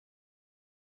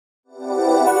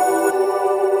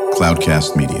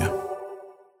Cloudcast Media.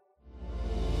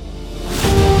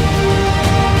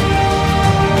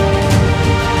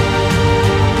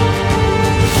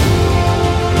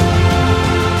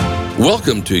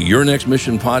 Welcome to Your Next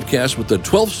Mission podcast with the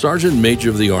 12th Sergeant Major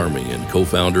of the Army and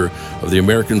co-founder of the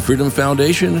American Freedom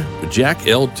Foundation, Jack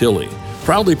L. Tilley.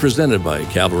 Proudly presented by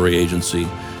Cavalry Agency,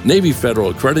 Navy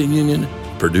Federal Credit Union,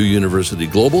 Purdue University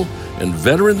Global, and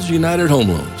Veterans United Home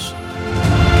Loans.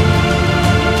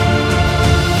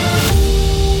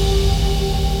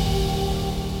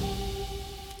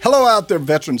 Hello out there,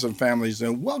 veterans and families,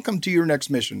 and welcome to Your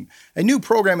Next Mission, a new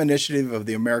program initiative of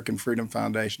the American Freedom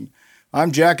Foundation.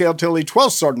 I'm Jack L. Tilley,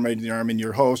 12th Sergeant Major of the Army, and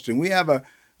your host, and we have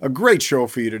a great show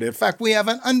for you today. In fact, we have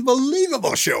an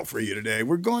unbelievable show for you today.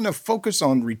 We're going to focus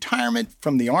on retirement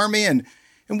from the Army and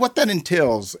what that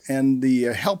entails and the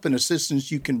help and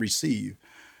assistance you can receive.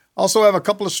 Also have a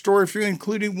couple of stories for you,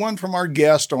 including one from our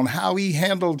guest on how he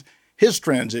handled his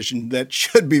transition that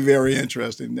should be very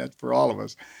interesting. That's for all of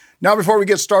us. Now, before we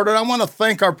get started, I want to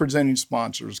thank our presenting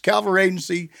sponsors, Cavalry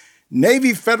Agency,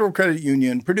 Navy Federal Credit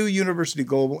Union, Purdue University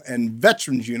Global, and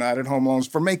Veterans United Home Loans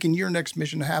for making Your Next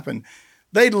Mission happen.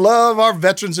 They love our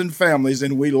veterans and families,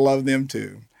 and we love them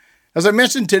too. As I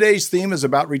mentioned, today's theme is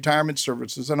about retirement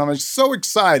services, and I'm so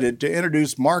excited to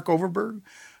introduce Mark Overberg,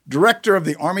 Director of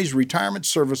the Army's Retirement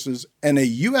Services and a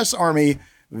U.S. Army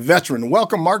veteran.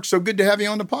 Welcome, Mark. So good to have you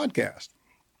on the podcast.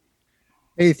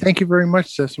 Hey, thank you very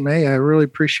much, Sesame. I really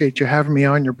appreciate you having me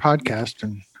on your podcast.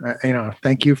 And,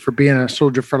 thank you for being a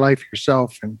soldier for life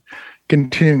yourself and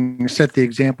continuing to set the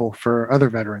example for other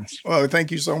veterans. Well,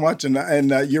 thank you so much.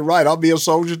 And you're right. I'll be a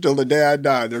soldier till the day I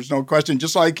die. There's no question.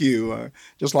 Just like you,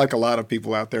 just like a lot of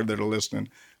people out there that are listening.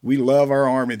 We love our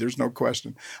Army. There's no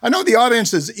question. I know the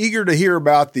audience is eager to hear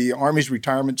about the Army's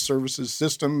retirement services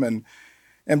system.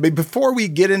 And before we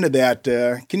get into that,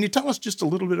 can you tell us just a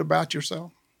little bit about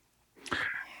yourself?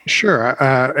 Sure.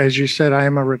 As you said, I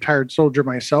am a retired soldier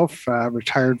myself,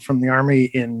 retired from the Army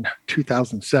in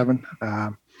 2007.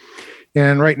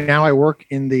 And right now I work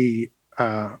in the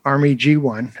Army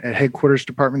G1 at Headquarters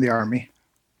Department of the Army.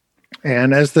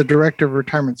 And as the Director of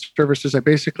Retirement Services, I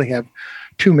basically have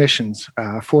two missions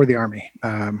for the Army.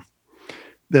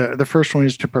 The first one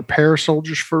is to prepare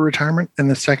soldiers for retirement,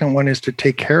 and the second one is to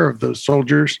take care of those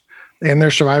soldiers and their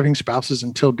surviving spouses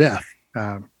until death.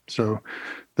 So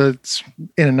that's,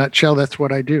 in a nutshell, that's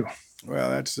what I do. Well,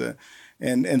 that's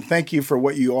and thank you for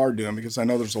what you are doing, because I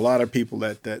know there's a lot of people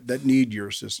that need your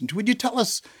assistance. Would you tell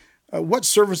us what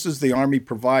services the Army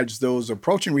provides those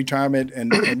approaching retirement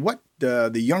and what the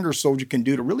younger soldier can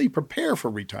do to really prepare for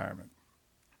retirement?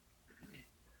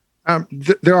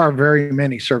 There are very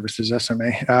many services,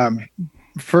 SMA.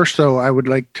 First, though, I would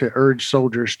like to urge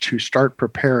soldiers to start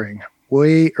preparing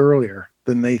way earlier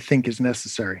than they think is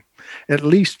necessary, at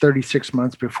least 36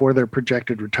 months before their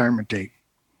projected retirement date.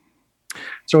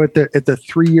 So at the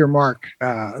 3-year mark,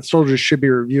 soldiers should be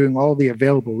reviewing all the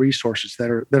available resources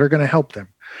that are going to help them.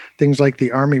 Things like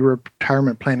the Army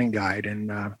Retirement Planning Guide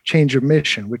and Change of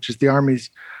Mission, which is the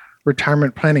Army's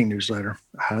retirement planning newsletter.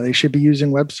 They should be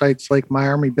using websites like My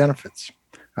Army Benefits,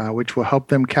 which will help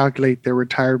them calculate their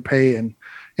retired pay and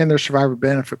their survivor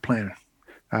benefit plan.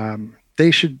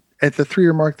 At the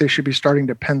 3-year mark, they should be starting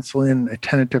to pencil in a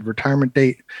tentative retirement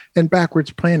date and backwards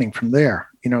planning from there.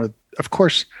 Of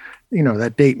course,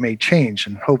 that date may change,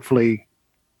 and hopefully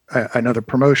another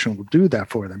promotion will do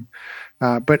that for them.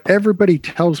 But everybody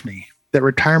tells me that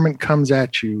retirement comes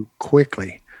at you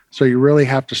quickly, so you really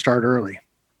have to start early.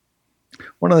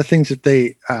 One of the things that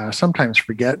they sometimes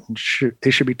forget, and they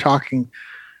should be talking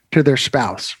to their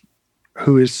spouse,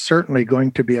 who is certainly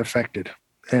going to be affected.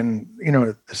 And,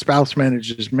 the spouse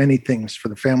manages many things for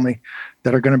the family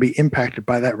that are going to be impacted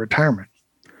by that retirement.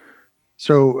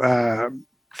 So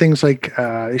things like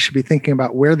they should be thinking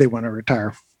about where they want to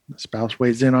retire. The spouse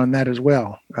weighs in on that as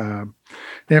well. And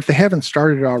if they haven't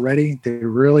started already, they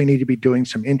really need to be doing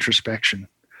some introspection.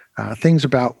 Things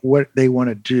about what they want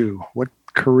to do, what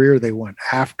career they want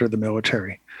after the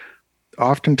military.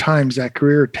 Oftentimes that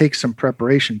career takes some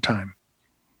preparation time.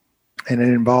 And it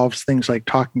involves things like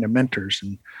talking to mentors.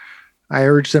 And I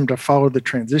urge them to follow the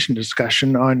transition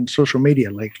discussion on social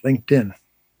media like LinkedIn.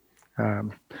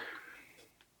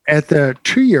 At the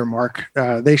 2-year mark,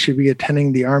 they should be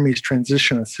attending the Army's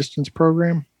Transition Assistance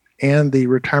Program and the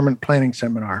Retirement Planning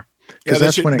Seminar. Yeah,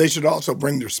 they should also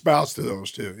bring their spouse to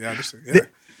those too. Yeah,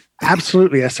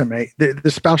 absolutely, SMA.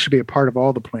 The spouse should be a part of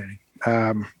all the planning.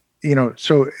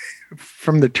 So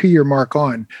from the 2-year mark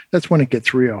on, that's when it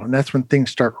gets real. And that's when things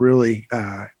start really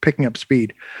picking up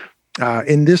speed.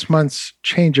 In this month's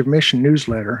Change of Mission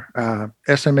newsletter,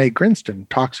 SMA Grinston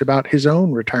talks about his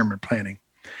own retirement planning.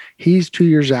 He's 2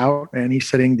 years out, and he's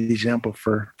setting the example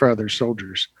for other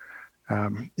soldiers.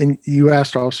 And you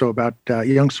asked also about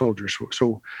young soldiers.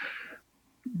 So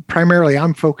primarily,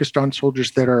 I'm focused on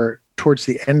soldiers that are towards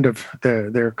the end of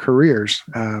their careers.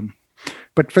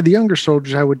 But for the younger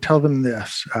soldiers, I would tell them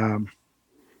this.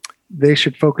 They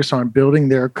should focus on building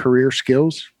their career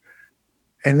skills,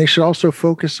 and they should also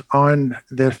focus on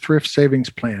the thrift savings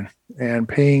plan and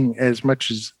paying as much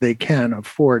as they can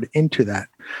afford into that.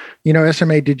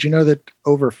 SMA, did you know that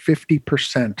over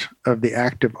 50% of the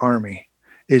active Army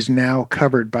is now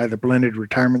covered by the blended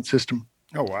retirement system?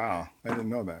 Oh, wow. I didn't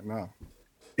know that. No.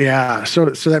 Yeah. So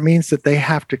that means that they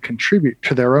have to contribute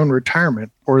to their own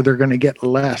retirement, or they're going to get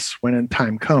less when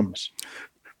time comes.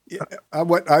 Yeah,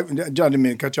 John, didn't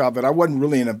mean to cut you off, but I wasn't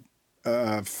really in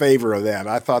a favor of that.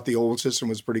 I thought the old system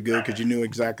was pretty good because you knew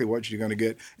exactly what you're going to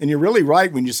get. And you're really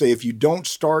right when you say if you don't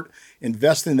start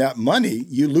investing that money,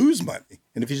 you lose money.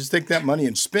 And if you just take that money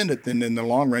and spend it, then in the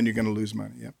long run, you're going to lose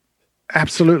money. Yeah.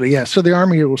 Absolutely. Yeah. So the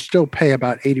Army will still pay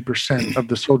about 80% of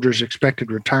the soldier's expected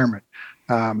retirement.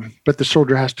 But the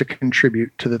soldier has to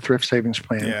contribute to the thrift savings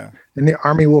plan. Yeah. And the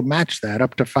Army will match that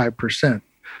up to 5%.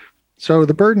 So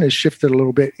the burden is shifted a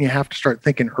little bit, and you have to start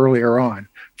thinking earlier on.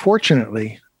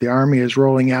 Fortunately, the Army is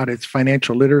rolling out its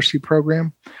financial literacy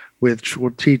program, which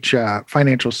will teach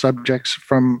financial subjects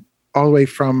from all the way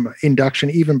from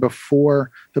induction, even before,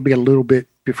 there'll be a little bit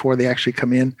before they actually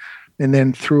come in. And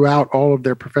then throughout all of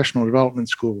their professional development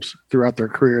schools, throughout their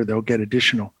career, they'll get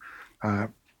additional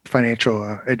financial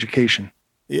education.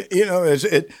 You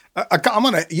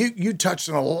touched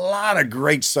on a lot of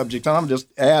great subjects, and I'm just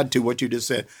add to what you just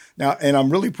said. Now, and I'm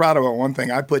really proud of one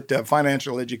thing. I put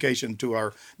financial education to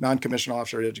our non-commissioned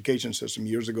officer education system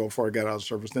years ago before I got out of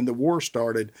service. Then the war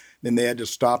started, then they had to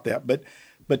stop that. But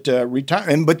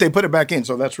they put it back in,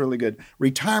 so that's really good.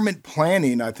 Retirement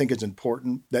planning, I think, is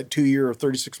important. That 2 year or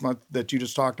 36 month that you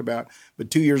just talked about, but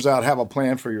 2 years out, have a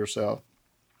plan for yourself.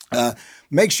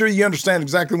 Make sure you understand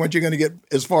exactly what you're going to get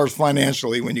as far as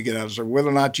financially when you get out of service, whether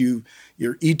or not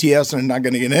you're ETS and not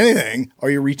going to get anything,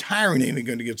 or you're retiring and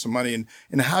going to get some money.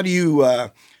 And how do you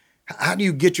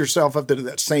get yourself up to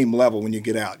that same level when you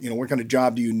get out? What kind of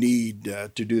job do you need to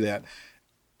do that?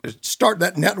 Start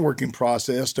that networking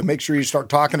process to make sure you start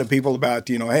talking to people about,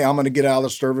 hey, I'm going to get out of the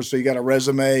service. So you got a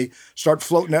resume, start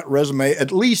floating that resume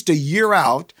at least a year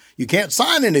out. You can't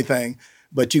sign anything,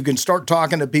 but you can start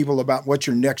talking to people about what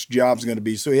your next job is going to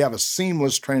be. So you have a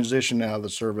seamless transition out of the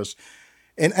service.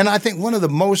 And I think one of the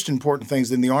most important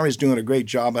things, and the Army is doing a great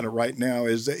job on it right now,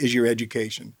 is your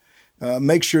education.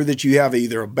 Make sure that you have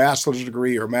either a bachelor's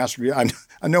degree or a master's degree.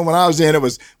 I know when I was in,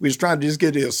 we was trying to just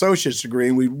get the associate's degree,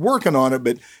 and we were working on it.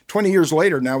 But 20 years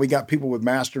later, now we got people with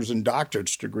master's and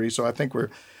doctorate's degrees. So I think we're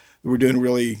doing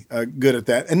really good at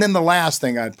that. And then the last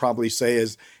thing I'd probably say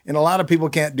is, and a lot of people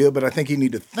can't do it, but I think you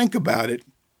need to think about it,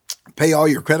 pay all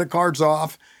your credit cards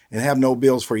off and have no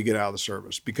bills before you get out of the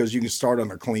service, because you can start on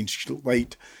a clean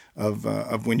slate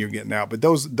of when you're getting out. But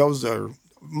those are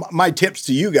my tips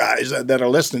to you guys that are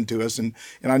listening to us. And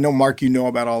I know, Mark, you know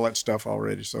about all that stuff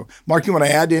already. So, Mark, you want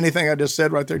to add to anything I just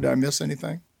said right there? Did I miss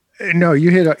anything? No, you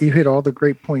hit all the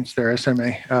great points there,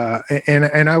 SMA.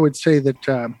 And I would say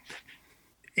that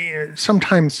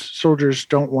sometimes soldiers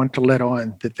don't want to let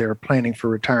on that they're planning for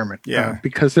retirement,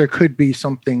 because there could be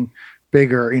something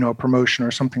bigger, a promotion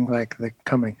or something like that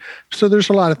coming. So there's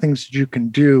a lot of things that you can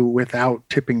do without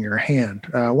tipping your hand.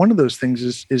 One of those things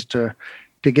is to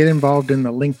get involved in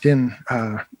the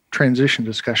LinkedIn transition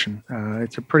discussion.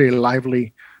 It's a pretty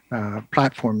lively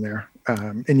platform there,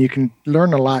 and you can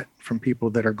learn a lot from people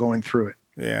that are going through it.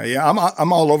 Yeah,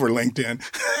 I'm all over LinkedIn.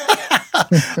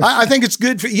 I think it's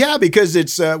good because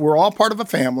it's we're all part of a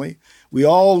family. We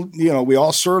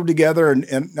all serve together.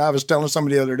 And I was telling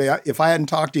somebody the other day, if I hadn't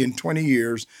talked to you in 20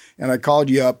 years and I called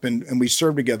you up and we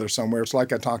served together somewhere, it's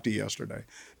like I talked to you yesterday,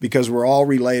 because we're all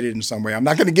related in some way. I'm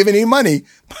not going to give any money,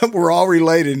 but we're all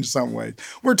related in some way.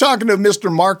 We're talking to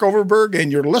Mr. Mark Overberg,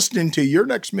 and you're listening to Your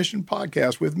Next Mission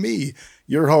podcast with me,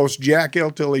 your host, Jack L.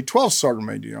 Tilley, 12th Sergeant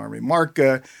Major in the Army. Mark,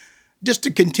 just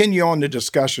to continue on the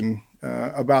discussion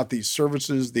about these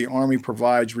services the Army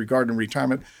provides regarding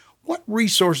retirement, what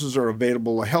resources are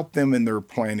available to help them in their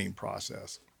planning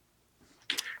process?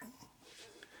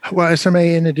 Well, SMA,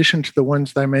 in addition to the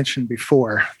ones that I mentioned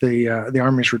before, the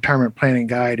Army's Retirement Planning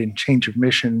Guide and Change of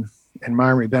Mission and My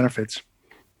Army Benefits,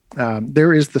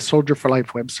 there is the Soldier for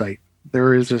Life website.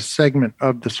 There is a segment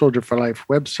of the Soldier for Life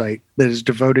website that is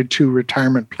devoted to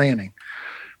retirement planning.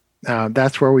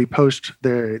 That's where we post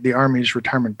the Army's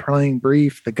retirement planning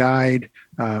brief, the guide,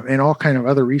 and all kind of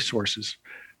other resources.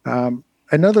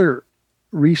 Another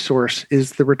resource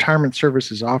is the Retirement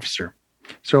Services Officer.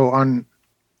 So on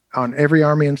on every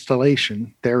Army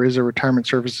installation, there is a retirement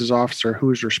services officer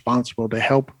who is responsible to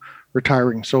help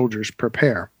retiring soldiers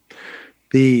prepare.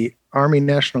 The Army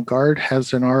National Guard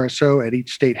has an RSO at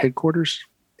each state headquarters,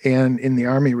 and in the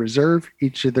Army Reserve,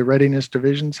 each of the readiness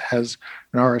divisions has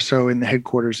an RSO in the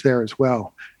headquarters there as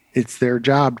well. It's their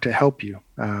job to help you.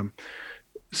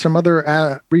 Some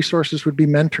other resources would be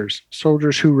mentors,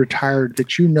 soldiers who retired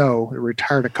that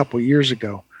retired a couple years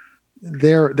ago.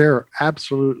 They're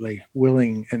absolutely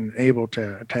willing and able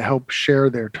to help share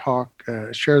their talk,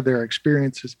 share their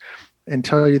experiences, and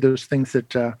tell you those things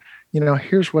that,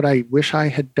 here's what I wish I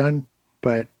had done,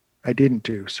 but I didn't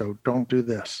do. So don't do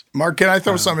this. Mark, can I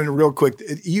throw something in real quick?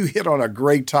 You hit on a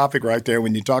great topic right there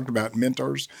when you talked about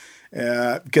mentors,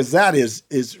 because that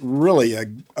is really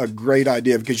a great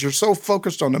idea, because you're so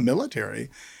focused on the military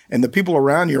and the people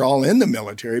around you are all in the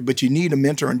military, but you need a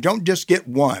mentor, and don't just get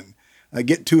one.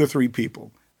 Get 2 or 3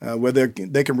 people, where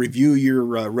they can review your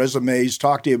resumes,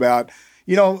 talk to you about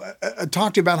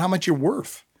how much you're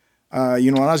worth.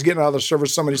 When I was getting out of the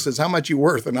service, somebody says, "How much you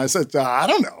worth?" And I said, "I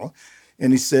don't know."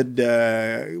 And he said,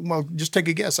 "Well, just take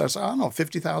a guess." I said, "I don't know,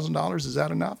 $50,000, is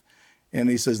that enough?" And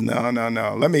he says, No.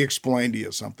 Let me explain to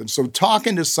you something. So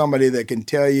talking to somebody that can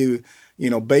tell you,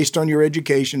 based on your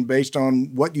education, based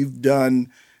on what you've done,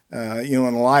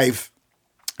 in life,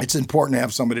 it's important to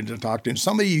have somebody to talk to, and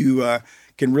somebody you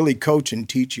can really coach and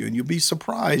teach you. And you'll be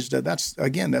surprised that that's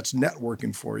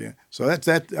networking for you. So that's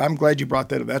that. I'm glad you brought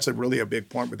that up. That's really a big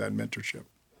point with that mentorship.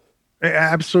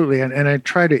 Absolutely. And I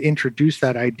try to introduce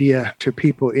that idea to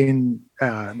people in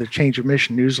the Change of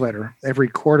Mission newsletter. Every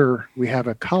quarter, we have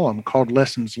a column called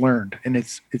Lessons Learned, and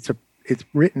it's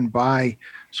written by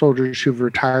soldiers who've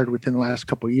retired within the last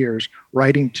couple of years,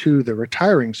 writing to the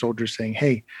retiring soldiers saying,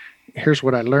 "Hey, here's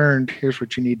what I learned. Here's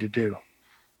what you need to do."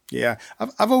 Yeah,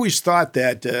 I've always thought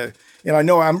that, and I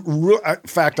know I'm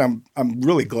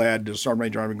really glad that Sergeant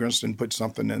Major Army Grinston put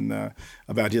something in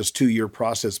about his 2-year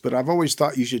process. But I've always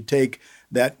thought you should take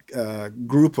that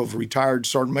group of retired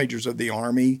sergeant majors of the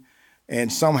Army and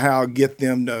somehow get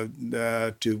them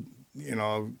to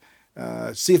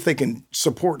see if they can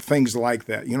support things like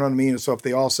that. You know what I mean? And so if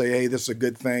they all say, "Hey, this is a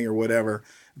good thing," or whatever.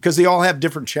 Because they all have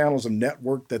different channels of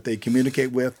network that they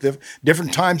communicate with,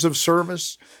 different times of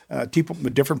service,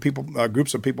 different people,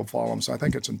 groups of people follow them. So I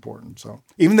think it's important. So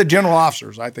even the general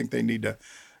officers, I think they need to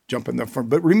jump in the front.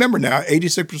 But remember now,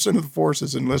 86% of the force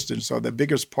is enlisted. So the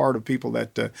biggest part of people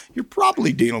that you're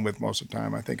probably dealing with most of the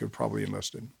time, I think, are probably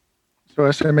enlisted. So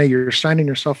SMA, you're signing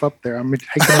yourself up there. I'm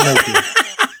taking a note here.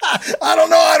 I don't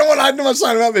know. I don't want to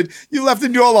sign him up. You left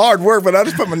him do all the hard work, but I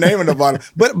just put my name in the bottom.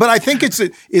 But I think it's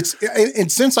and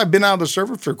since I've been out of the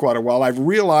service for quite a while, I've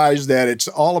realized that it's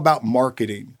all about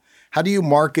marketing. How do you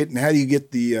market, and how do you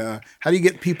get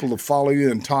people to follow you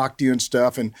and talk to you and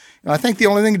stuff? And I think the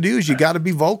only thing to do is you got to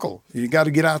be vocal. You got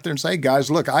to get out there and say,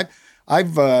 "Guys, look,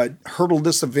 I've hurdled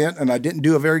this event and I didn't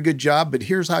do a very good job, but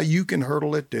here's how you can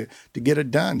hurdle it to get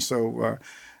it done." So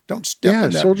don't step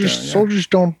in that. Soldiers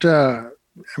don't.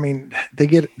 They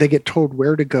get told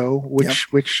where to go, where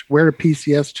to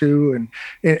PCS to,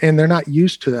 and they're not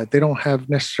used to that. They don't have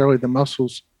necessarily the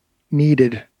muscles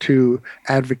needed to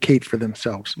advocate for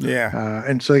themselves. Yeah,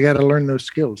 and so they got to learn those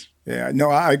skills. Yeah,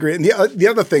 no, I agree. And the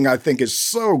other thing I think is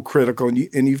so critical, and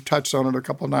you've touched on it a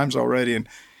couple of times already,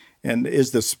 and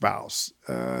is the spouse,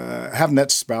 having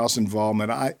that spouse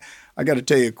involvement. I got to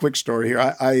tell you a quick story here.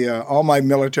 I all my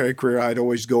military career, I'd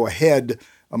always go ahead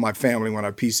of my family when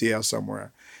I PCS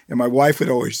somewhere. And my wife would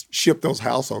always ship those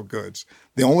household goods.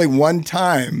 The only one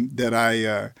time that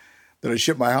I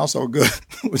shipped my household goods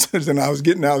was when I was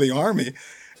getting out of the Army.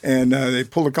 And they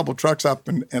pulled a couple trucks up,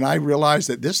 and I realized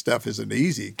that this stuff isn't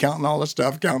easy. Counting all the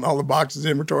stuff, counting all the boxes,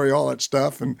 inventory, all that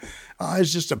stuff. And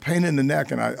it's just a pain in the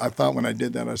neck. And I thought when I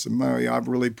did that, I said, "Mary, I've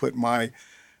really put my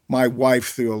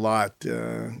wife through a lot,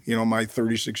 my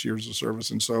 36 years of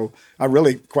service." And so I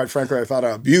really, quite frankly, I thought I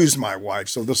abused my wife.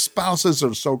 So the spouses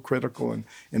are so critical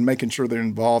in making sure they're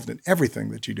involved in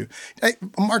everything that you do. Hey,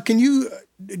 Mark, do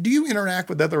you interact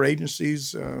with other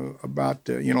agencies about,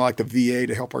 like the VA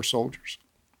to help our soldiers?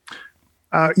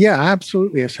 Yeah,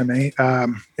 absolutely, SMA.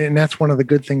 And that's one of the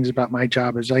good things about my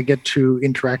job is I get to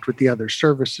interact with the other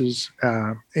services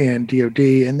and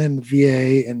DOD and then the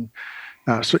VA and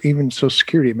so even Social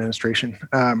Security Administration.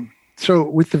 So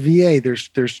with the VA,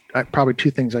 there's probably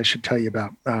 2 things I should tell you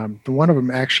about. The one of them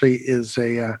actually is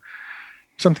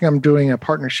something I'm doing a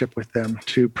partnership with them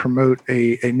to promote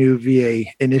a new VA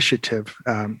initiative.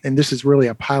 And this is really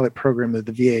a pilot program that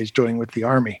the VA is doing with the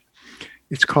Army.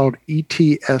 It's called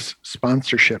ETS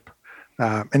Sponsorship.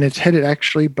 And it's headed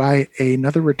actually by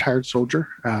another retired soldier,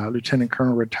 Lieutenant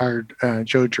Colonel retired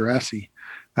Joe Gerasi.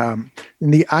 And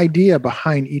the idea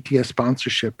behind ETS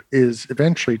sponsorship is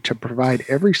eventually to provide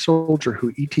every soldier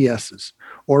who ETSs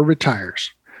or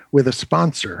retires with a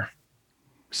sponsor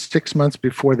 6 months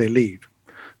before they leave.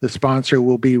 The sponsor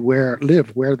will be where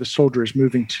the soldier is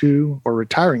moving to or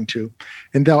retiring to,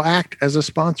 and they'll act as a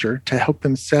sponsor to help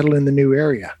them settle in the new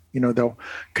area. They'll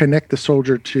connect the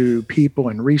soldier to people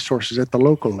and resources at the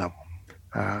local level.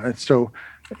 And so,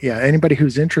 anybody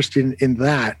who's interested in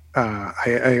that, I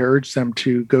urge them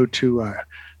to go to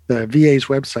the VA's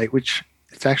website, which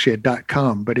it's actually a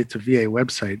 .com, but it's a VA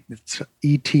website. It's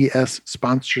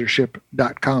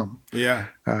etssponsorship.com. Yeah.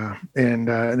 And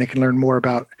they can learn more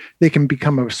they can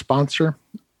become a sponsor.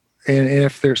 And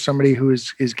if there's somebody who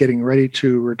is getting ready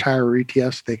to retire or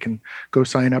ETS, they can go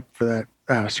sign up for that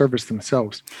service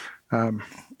themselves. I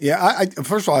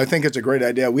first of all, I think it's a great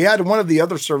idea. We had one of the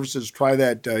other services try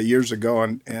that years ago,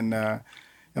 and I'm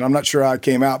not sure how it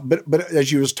came out. But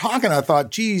as you was talking, I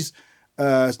thought, geez,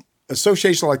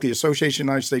 associations like the Association of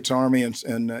the United States Army and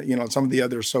some of the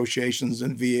other associations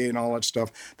and VA and all that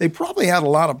stuff, they probably had a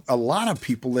lot of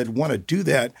people that want to do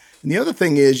that. And the other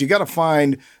thing is, you got to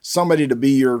find somebody to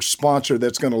be your sponsor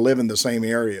that's going to live in the same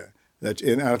area.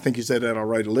 And I think you said that all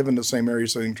right. To live in the same area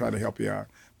so they can try to help you out.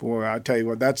 Boy, I tell you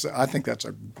what, I think that's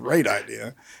a great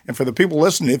idea. And for the people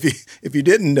listening, if you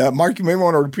didn't, Mark, you may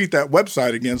want to repeat that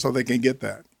website again so they can get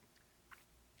that.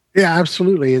 Yeah,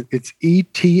 absolutely. It's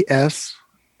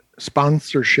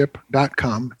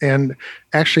etssponsorship.com. And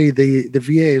actually, the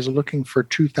VA is looking for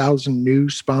 2,000 new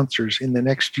sponsors in the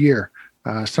next year.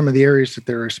 Some of the areas that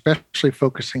they're especially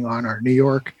focusing on are New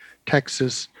York,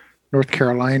 Texas, North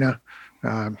Carolina.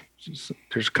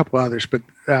 There's a couple others, but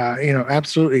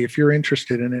absolutely, if you're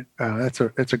interested in it,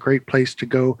 that's a great place to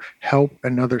go help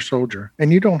another soldier.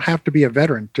 And you don't have to be a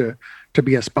veteran to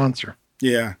be a sponsor.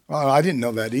 Yeah, well, I didn't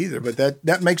know that either, but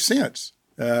that makes sense.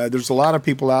 There's a lot of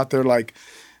people out there like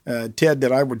Ted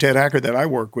Hacker that I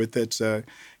work with. That's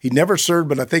he never served,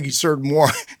 but I think he served more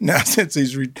now since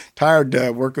he's retired,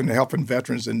 working and helping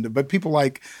veterans. But people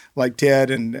like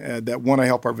Ted and that want to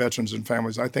help our veterans and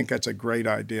families, I think that's a great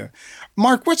idea.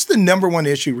 Mark, what's the number one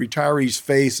issue retirees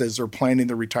face as they're planning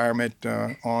their retirement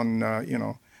or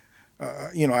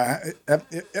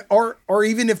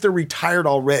even if they're retired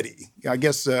already? I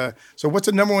guess so. What's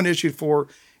the number one issue for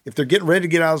if they're getting ready to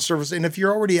get out of the service? And if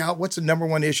you're already out, what's the number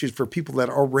one issue for people that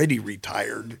are already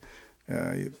retired?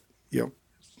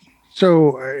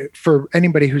 So for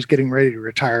anybody who's getting ready to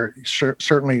retire,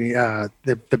 certainly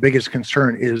the biggest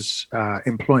concern is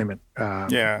employment.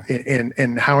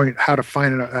 And how to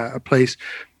find a place.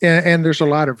 And there's a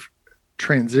lot of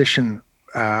transition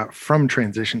from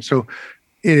transition. So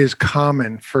it is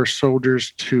common for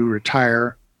soldiers to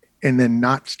retire and then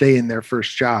not stay in their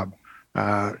first job.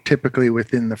 Typically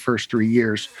within the first 3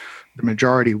 years, the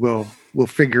majority will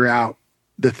figure out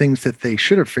the things that they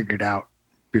should have figured out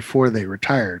before they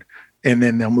retired, and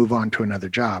then they'll move on to another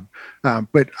job.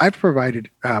 But I've provided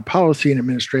policy and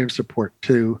administrative support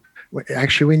to,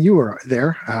 actually, when you were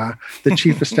there, the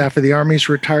Chief of Staff of the Army's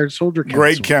Retired Soldier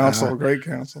Council. Great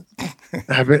council.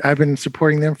 I've been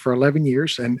supporting them for 11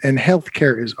 years, and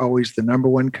healthcare is always the number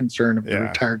one concern of the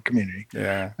retired community.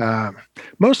 Yeah.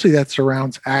 Mostly that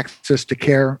surrounds access to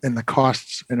care and the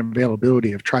costs and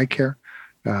availability of TRICARE.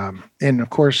 And of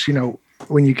course,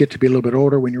 when you get to be a little bit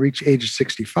older, when you reach age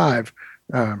 65,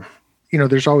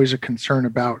 there's always a concern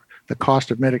about the cost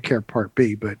of Medicare Part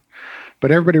B, but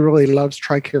everybody really loves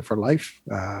TRICARE for life.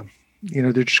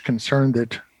 They're just concerned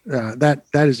that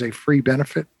that is a free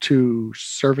benefit to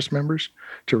service members,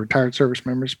 to retired service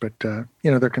members, but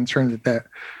they're concerned that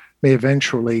may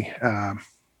eventually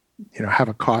have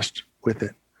a cost with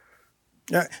it.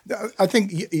 Yeah, I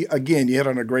think again you hit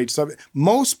on a great subject.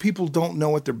 Most people don't know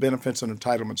what their benefits and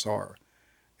entitlements are.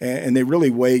 And they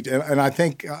really wait, and I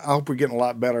hope we're getting a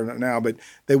lot better at it now, but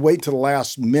they wait to the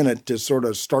last minute to sort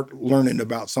of start learning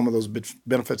about some of those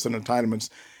benefits and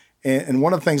entitlements. And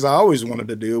one of the things I always wanted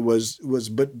to do was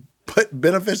put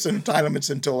benefits and entitlements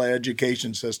into the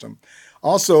education system.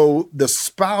 Also, the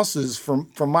spouses, from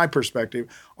my perspective,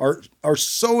 are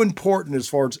so important as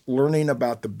far as learning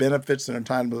about the benefits and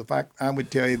entitlements. In fact, I would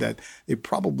tell you that they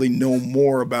probably know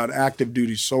more about active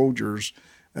duty soldiers,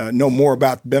 know more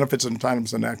about benefits and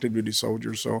entitlements than active duty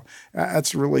soldiers. So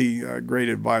that's really great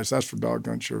advice. That's for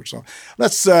doggone sure. So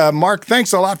let's, Mark,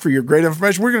 thanks a lot for your great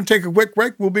information. We're going to take a quick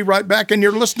break. We'll be right back, and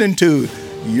you're listening to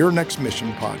Your Next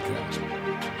Mission Podcast.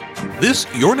 This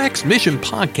Your Next Mission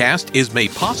podcast is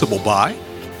made possible by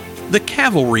the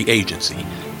Cavalry Agency.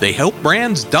 They help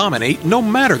brands dominate no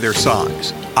matter their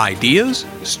size. Ideas,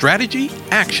 strategy,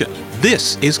 action.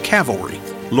 This is Cavalry.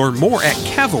 Learn more at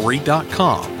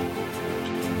cavalry.com.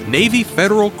 Navy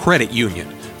Federal Credit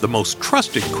Union, the most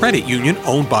trusted credit union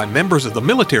owned by members of the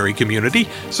military community,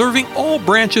 serving all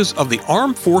branches of the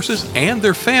armed forces and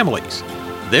their families.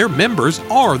 Their members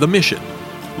are the mission.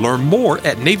 Learn more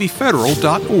at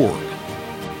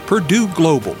NavyFederal.org. Purdue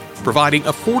Global, providing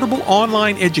affordable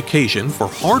online education for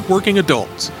hardworking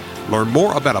adults. Learn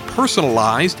more about a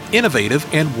personalized, innovative,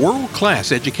 and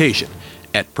world-class education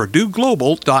at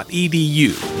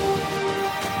PurdueGlobal.edu.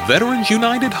 Veterans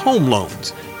United Home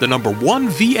Loans, the #1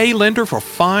 VA lender for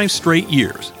 5 straight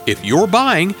years. If you're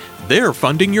buying, they're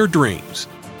funding your dreams.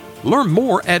 Learn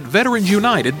more at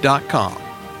VeteransUnited.com.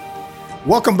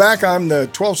 Welcome back. I'm the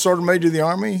 12th Sergeant Major of the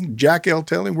Army, Jack L.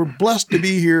 Tilley. We're blessed to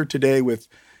be here today with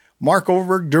Mark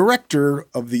Overberg, Director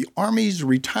of the Army's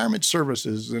Retirement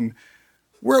Services. And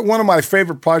we're at one of my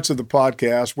favorite parts of the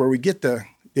podcast where we get to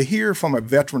hear from a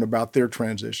veteran about their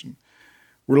transition.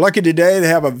 We're lucky today to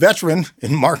have a veteran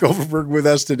in Mark Overberg with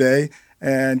us today.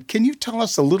 And can you tell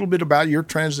us a little bit about your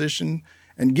transition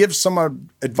and give some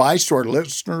advice to our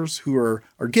listeners who are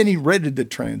getting ready to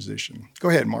transition? Go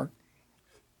ahead, Mark.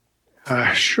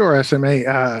 Sure,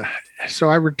 SMA. So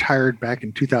I retired back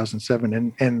in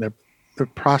 2007, and the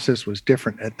process was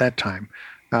different at that time.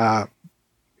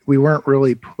 We weren't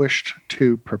really pushed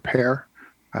to prepare,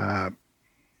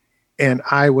 and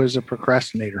I was a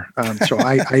procrastinator. So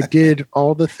I did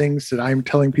all the things that I'm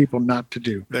telling people not to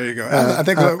do. There you go. I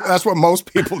think that's what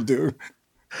most people do.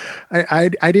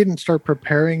 I didn't start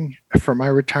preparing for my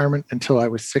retirement until I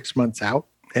was 6 months out,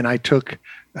 and I took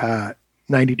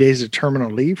 90 days of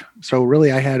terminal leave. So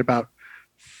really I had about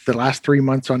the last 3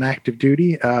 months on active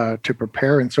duty to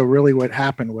prepare. And so really what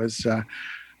happened was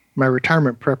my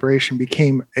retirement preparation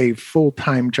became a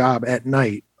full-time job at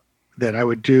night that I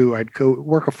would do. I'd go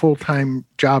work a full-time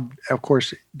job, of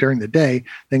course, during the day,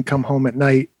 then come home at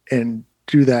night and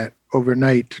do that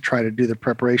overnight to try to do the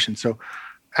preparation. So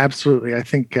absolutely, I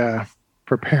think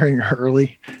preparing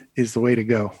early is the way to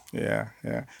go. Yeah.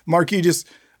 Mark,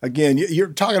 again,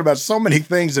 you're talking about so many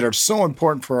things that are so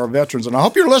important for our veterans. And I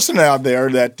hope you're listening out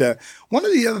there that one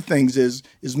of the other things is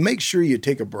make sure you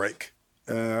take a break.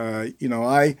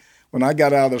 When I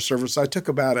got out of the service, I took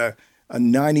about a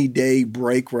 90-day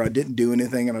break where I didn't do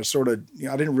anything. And I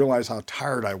didn't realize how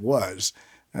tired I was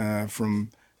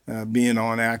from being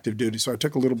on active duty. So I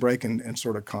took a little break and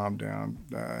sort of calmed down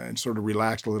and sort of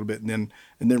relaxed a little bit and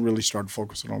then really started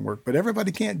focusing on work. But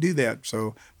everybody can't do that.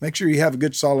 So make sure you have a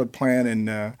good solid plan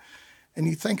and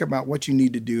you think about what you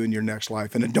need to do in your next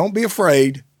life. And don't be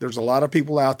afraid. There's a lot of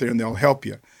people out there and they'll help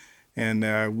you.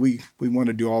 And we want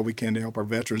to do all we can to help our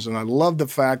veterans. And I love the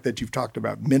fact that you've talked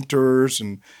about mentors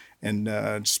and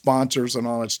sponsors and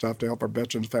all that stuff to help our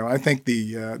veterans family. I think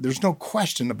there's no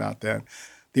question about that.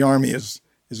 The Army is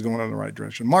going in the right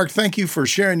direction. Mark, thank you for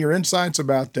sharing your insights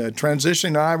about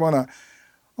transitioning. I want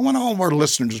all of our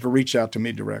listeners to reach out to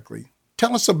me directly.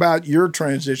 Tell us about your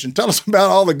transition. Tell us about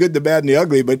all the good, the bad, and the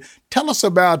ugly, but tell us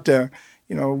about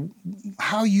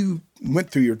how you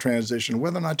went through your transition,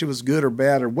 whether or not it was good or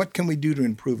bad, or what can we do to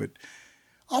improve it.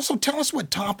 Also, tell us what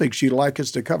topics you'd like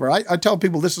us to cover. I tell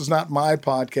people this is not my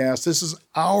podcast. This is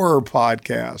our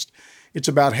podcast. It's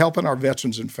about helping our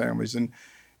veterans and families. And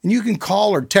you can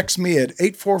call or text me at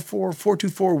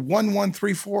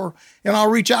 844-424-1134, and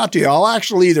I'll reach out to you. I'll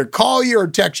actually either call you or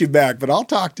text you back, but I'll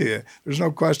talk to you. There's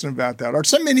no question about that. Or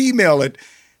send me an email at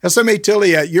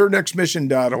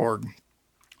smatilley@yournextmission.org.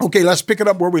 Okay, let's pick it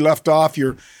up where we left off.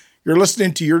 You're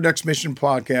listening to Your Next Mission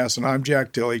podcast, and I'm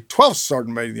Jack Tilley, 12th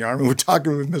Sergeant Major of the Army. We're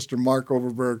talking with Mr. Mark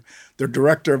Overberg, the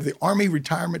Director of the Army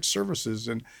Retirement Services.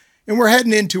 And we're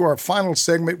heading into our final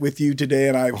segment with you today,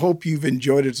 and I hope you've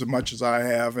enjoyed it as much as I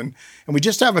have. And we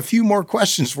just have a few more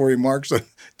questions for you, Mark, so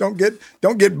don't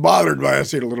get bothered by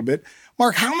us here a little bit.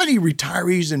 Mark, how many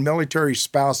retirees and military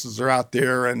spouses are out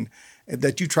there and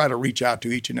that you try to reach out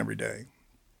to each and every day?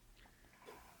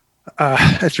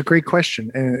 That's a great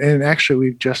question. And actually,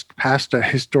 we've just passed a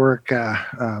historic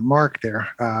mark there.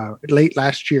 Late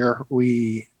last year,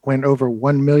 we went over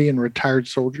 1 million retired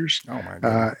soldiers. Oh, my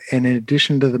God. And in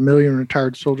addition to the million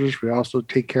retired soldiers, we also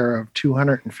take care of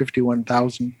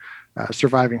 251,000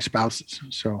 surviving spouses.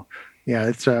 So, yeah,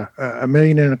 it's a 1.25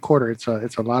 million.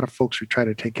 It's a lot of folks we try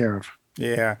to take care of.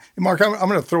 Yeah. And Mark, I'm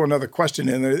going to throw another question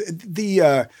in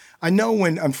there. I know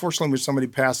unfortunately, when somebody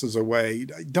passes away,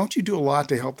 don't you do a lot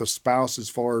to help the spouse as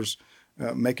far as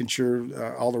making sure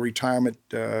all the retirement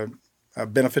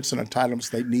benefits and entitlements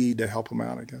they need to help them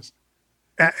out, I guess?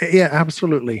 Yeah,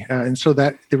 absolutely. And so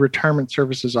that the retirement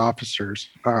services officers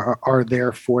are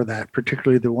there for that,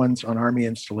 particularly the ones on Army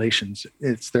installations.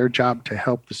 It's their job to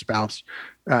help the spouse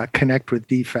connect with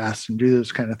DFAS and do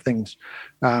those kind of things.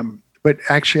 But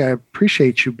actually, I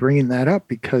appreciate you bringing that up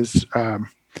because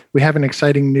we have an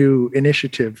exciting new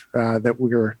initiative that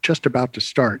we're just about to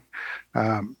start.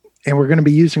 And we're going to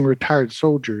be using retired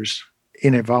soldiers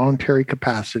in a voluntary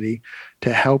capacity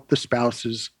to help the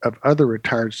spouses of other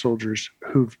retired soldiers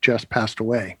who've just passed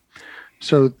away.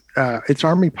 So it's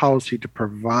Army policy to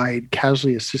provide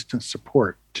casualty assistance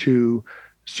support to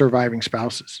surviving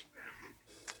spouses.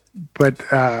 But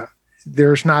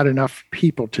there's not enough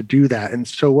people to do that. And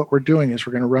so what we're doing is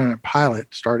we're going to run a pilot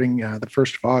starting the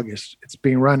 1st of August. It's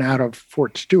being run out of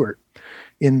Fort Stewart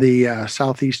in the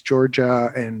southeast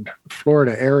Georgia and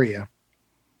Florida area.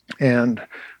 And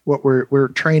what we're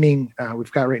training,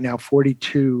 we've got right now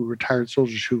 42 retired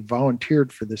soldiers who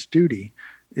volunteered for this duty.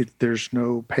 There's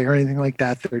no pay or anything like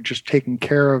that. They're just taking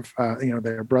care of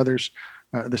their brothers,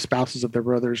 the spouses of their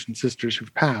brothers and sisters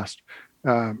who've passed.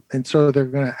 And so they're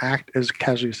going to act as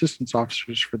casualty assistance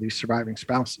officers for these surviving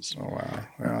spouses. Oh,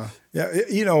 wow.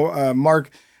 Yeah.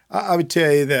 Mark, I would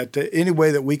tell you that any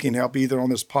way that we can help, either on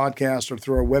this podcast or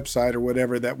through our website or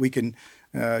whatever, that we can,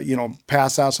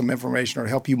 pass out some information or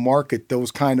help you market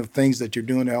those kind of things that you're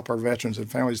doing to help our veterans and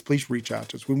families, please reach out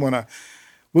to us. We want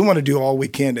to do all we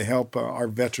can to help our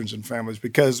veterans and families,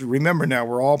 because remember now,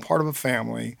 we're all part of a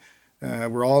family.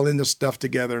 We're all in this stuff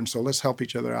together, and so let's help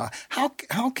each other out.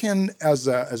 How can, as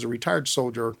a retired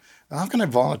soldier, how can I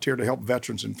volunteer to help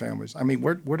veterans and families? I mean,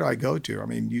 where do I go to? I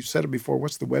mean, you said it before.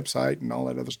 What's the website and all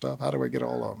that other stuff? How do I get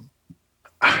all of them?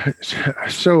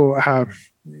 So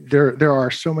there are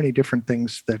so many different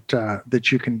things that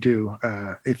you can do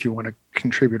if you want to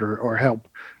contribute or help.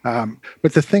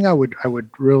 But the thing I would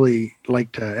really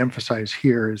like to emphasize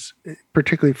here is,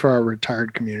 particularly for our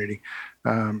retired community,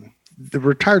 the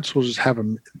retired soldiers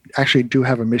actually do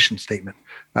have a mission statement.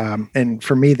 And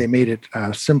for me, they made it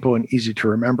simple and easy to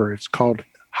remember. It's called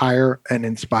Hire and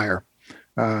Inspire.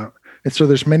 And so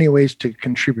there's many ways to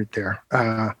contribute there.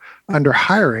 Under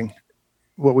hiring,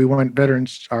 what we want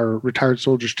veterans, our retired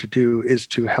soldiers, to do is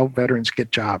to help veterans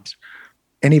get jobs.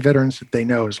 Any veterans that they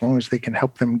know, as long as they can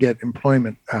help them get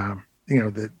employment,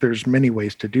 there's many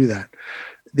ways to do that.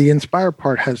 The Inspire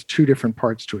part has two different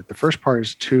parts to it. The first part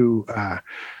is to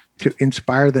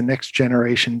inspire the next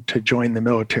generation to join the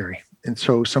military. And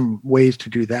so some ways to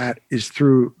do that is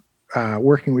through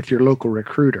working with your local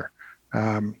recruiter,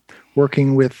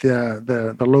 working with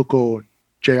the local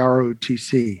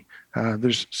JROTC.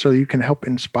 So you can help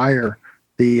inspire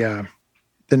the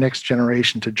next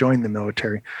generation to join the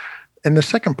military. And the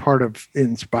second part of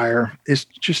Inspire is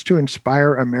just to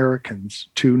inspire Americans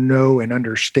to know and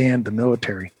understand the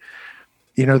military.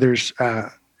 There's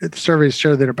surveys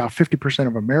show that about 50%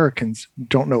 of Americans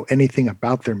don't know anything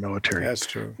about their military. That's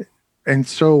true. And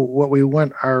so what we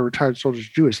want our retired soldiers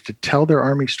to do is to tell their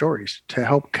Army stories, to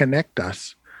help connect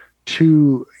us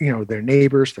to their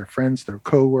neighbors, their friends, their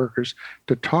coworkers,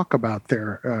 to talk about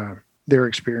their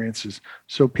experiences,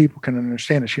 so people can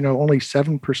understand us. Only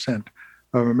 7%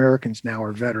 of Americans now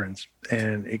are veterans,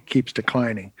 and it keeps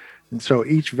declining. And so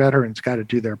each veteran's got to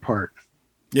do their part.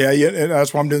 Yeah, and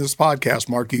that's why I'm doing this podcast,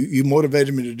 Mark. You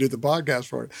motivated me to do the podcast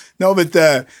for it. No,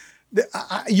 but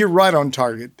you're right on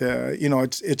target.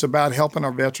 It's about helping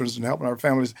our veterans and helping our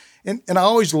families. And I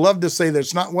always love to say that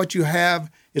it's not what you have,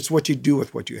 it's what you do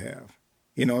with what you have.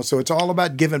 So it's all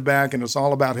about giving back, and it's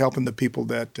all about helping the people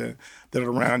that are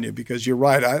around you. Because you're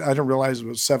right, I didn't realize it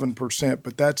was 7%,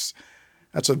 but that's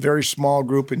a very small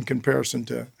group in comparison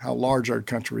to how large our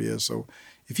country is. So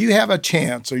if you have a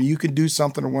chance, or you can do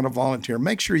something or want to volunteer,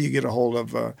 make sure you get a hold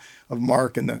of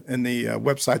Mark and the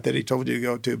website that he told you to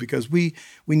go to, because we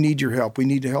need your help. We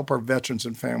need to help our veterans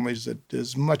and families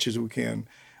as much as we can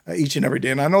each and every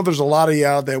day. And I know there's a lot of you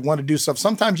out there that want to do stuff.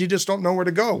 Sometimes you just don't know where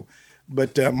to go.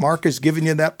 But Mark has given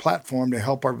you that platform to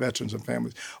help our veterans and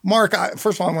families. Mark,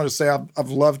 first of all, I want to say I've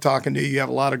loved talking to you. You have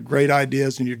a lot of great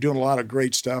ideas, and you're doing a lot of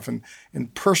great stuff. And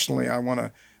personally, I want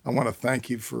to thank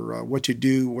you for what you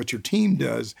do, what your team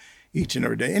does each and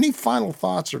every day. Any final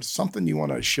thoughts or something you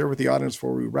want to share with the audience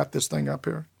before we wrap this thing up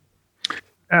here?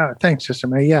 Thanks, Sister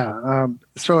May. Yeah.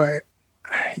 So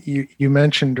you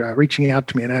mentioned reaching out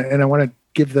to me, and I want to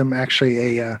give them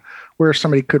actually where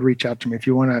somebody could reach out to me if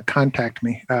you want to contact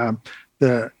me.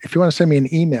 If you want to send me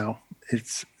an email,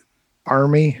 it's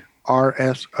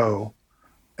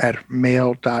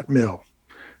armyrso@mail.mil.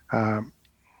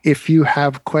 If you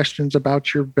have questions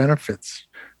about your benefits,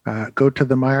 go to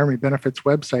the My Army Benefits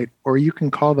website, or you can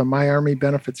call the My Army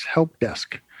Benefits Help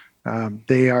Desk.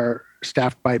 They are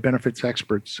staffed by benefits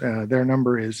experts. Their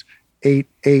number is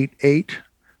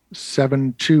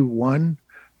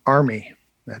 888-721-ARMY.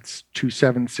 That's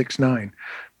 2769.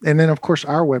 And then, of course,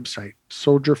 our website,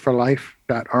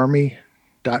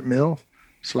 soldierforlife.army.mil.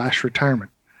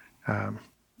 /retirement.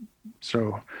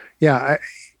 So, yeah,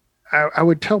 I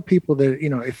would tell people that,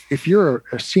 if you're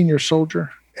a senior soldier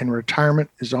and retirement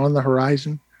is on the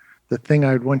horizon, the thing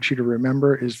I'd want you to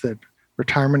remember is that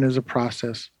retirement is a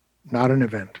process, not an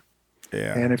event.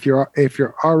 Yeah. And if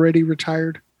you're already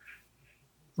retired,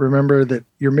 remember that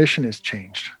your mission has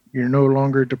changed. You're no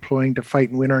longer deploying to fight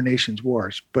and win our nation's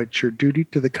wars, but your duty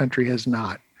to the country has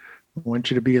not. I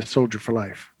want you to be a soldier for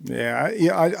life. Yeah.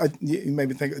 You made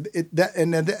me think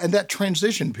that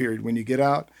transition period when you get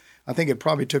out. I think it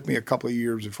probably took me a couple of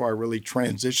years before I really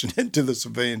transitioned into the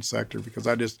civilian sector, because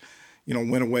I just,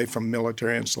 went away from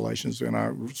military installations, and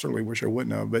I certainly wish I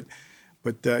wouldn't have.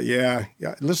 But yeah,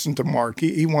 listen to Mark.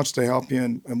 He wants to help you,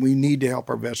 and we need to help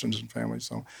our veterans and families.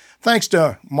 So thanks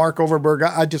to Mark Overberg.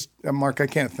 Mark, I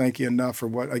can't thank you enough for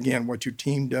what your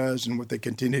team does and what they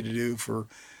continue to do for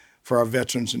our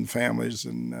veterans and families.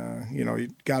 And,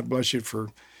 God bless you for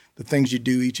the things you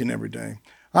do each and every day.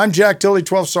 I'm Jack Tilley,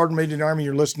 12th Sergeant Major in the Army.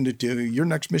 You're listening to Your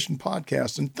Next Mission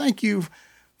podcast, and thank you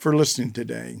for listening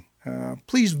today.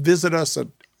 Please visit us at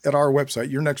our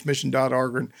website,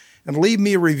 yournextmission.org, and leave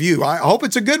me a review. I hope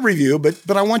it's a good review, but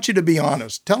I want you to be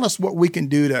honest. Tell us what we can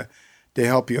do to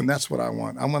help you, and that's what I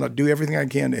want. I'm going to do everything I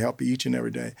can to help you each and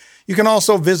every day. You can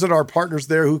also visit our partners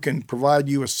there who can provide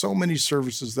you with so many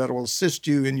services that will assist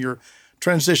you in your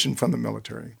transition from the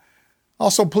military.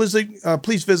 Also,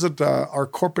 please visit our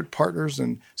corporate partners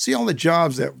and see all the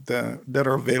jobs that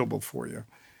are available for you.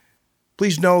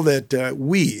 Please know that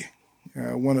we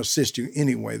want to assist you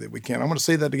any way that we can. I'm going to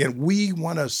say that again. We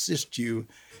want to assist you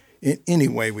in any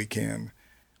way we can.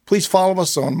 Please follow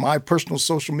us on my personal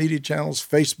social media channels,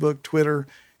 Facebook, Twitter,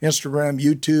 Instagram,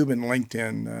 YouTube, and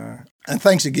LinkedIn. And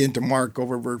thanks again to Mark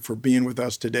Overberg for being with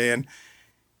us today. And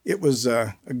it was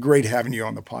great having you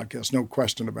on the podcast. No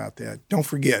question about that. Don't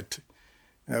forget,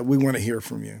 we want to hear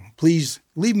from you. Please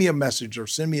leave me a message or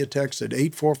send me a text at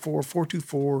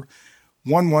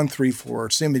 844-424-1134, or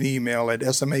send me an email at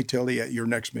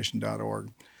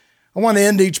smatilley@yournextmission.org. I want to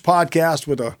end each podcast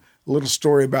with a little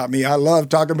story about me. I love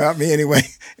talking about me anyway,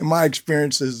 and my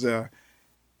experiences in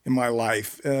my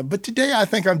life. But today I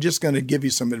think I'm just going to give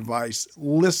you some advice.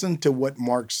 Listen to what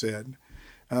Mark said.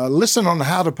 Listen on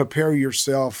how to prepare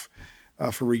yourself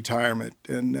for retirement.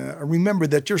 And remember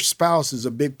that your spouse is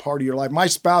a big part of your life. My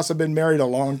spouse, I've been married a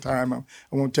long time. I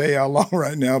won't tell you how long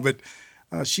right now, but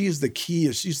she is the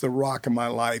key. She's the rock of my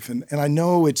life. And I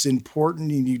know it's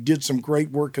important, and you did some great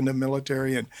work in the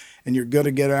military, and you're going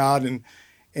to get out, and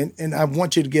I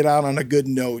want you to get out on a good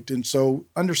note. And so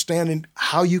understanding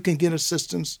how you can get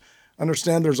assistance,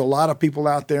 understand there's a lot of people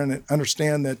out there, and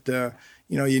understand that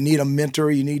you need a mentor,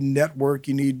 you need network,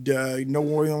 you need know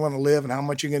where you want to live and how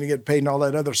much you're going to get paid and all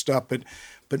that other stuff. But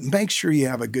make sure you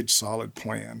have a good, solid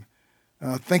plan.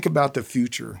 Think about the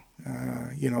future.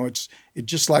 It's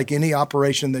just like any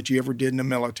operation that you ever did in the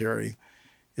military.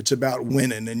 It's about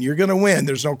winning, and you're going to win.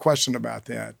 There's no question about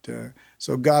that.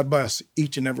 So God bless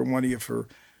each and every one of you for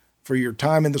your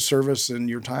time in the service and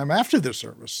your time after the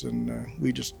service. And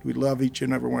we love each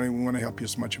and every one of you. We want to help you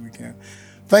as much as we can.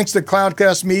 Thanks to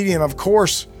Cloudcast Media, and of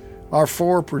course, our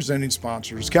 4 presenting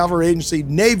sponsors: Cavalry Agency,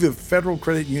 Navy Federal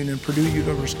Credit Union, Purdue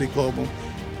University Global,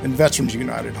 and Veterans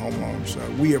United Home Loans.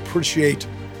 We appreciate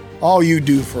all you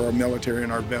do for our military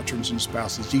and our veterans and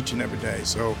spouses each and every day.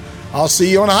 So I'll see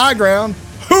you on the high ground.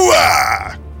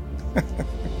 Hooah!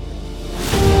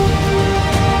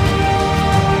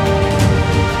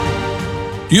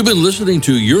 You've been listening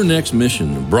to Your Next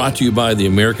Mission, brought to you by the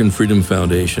American Freedom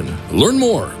Foundation. Learn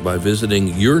more by visiting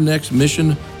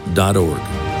yournextmission.org.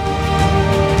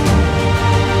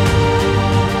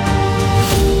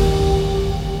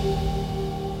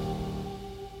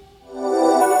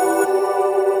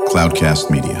 Cloudcast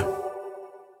Media.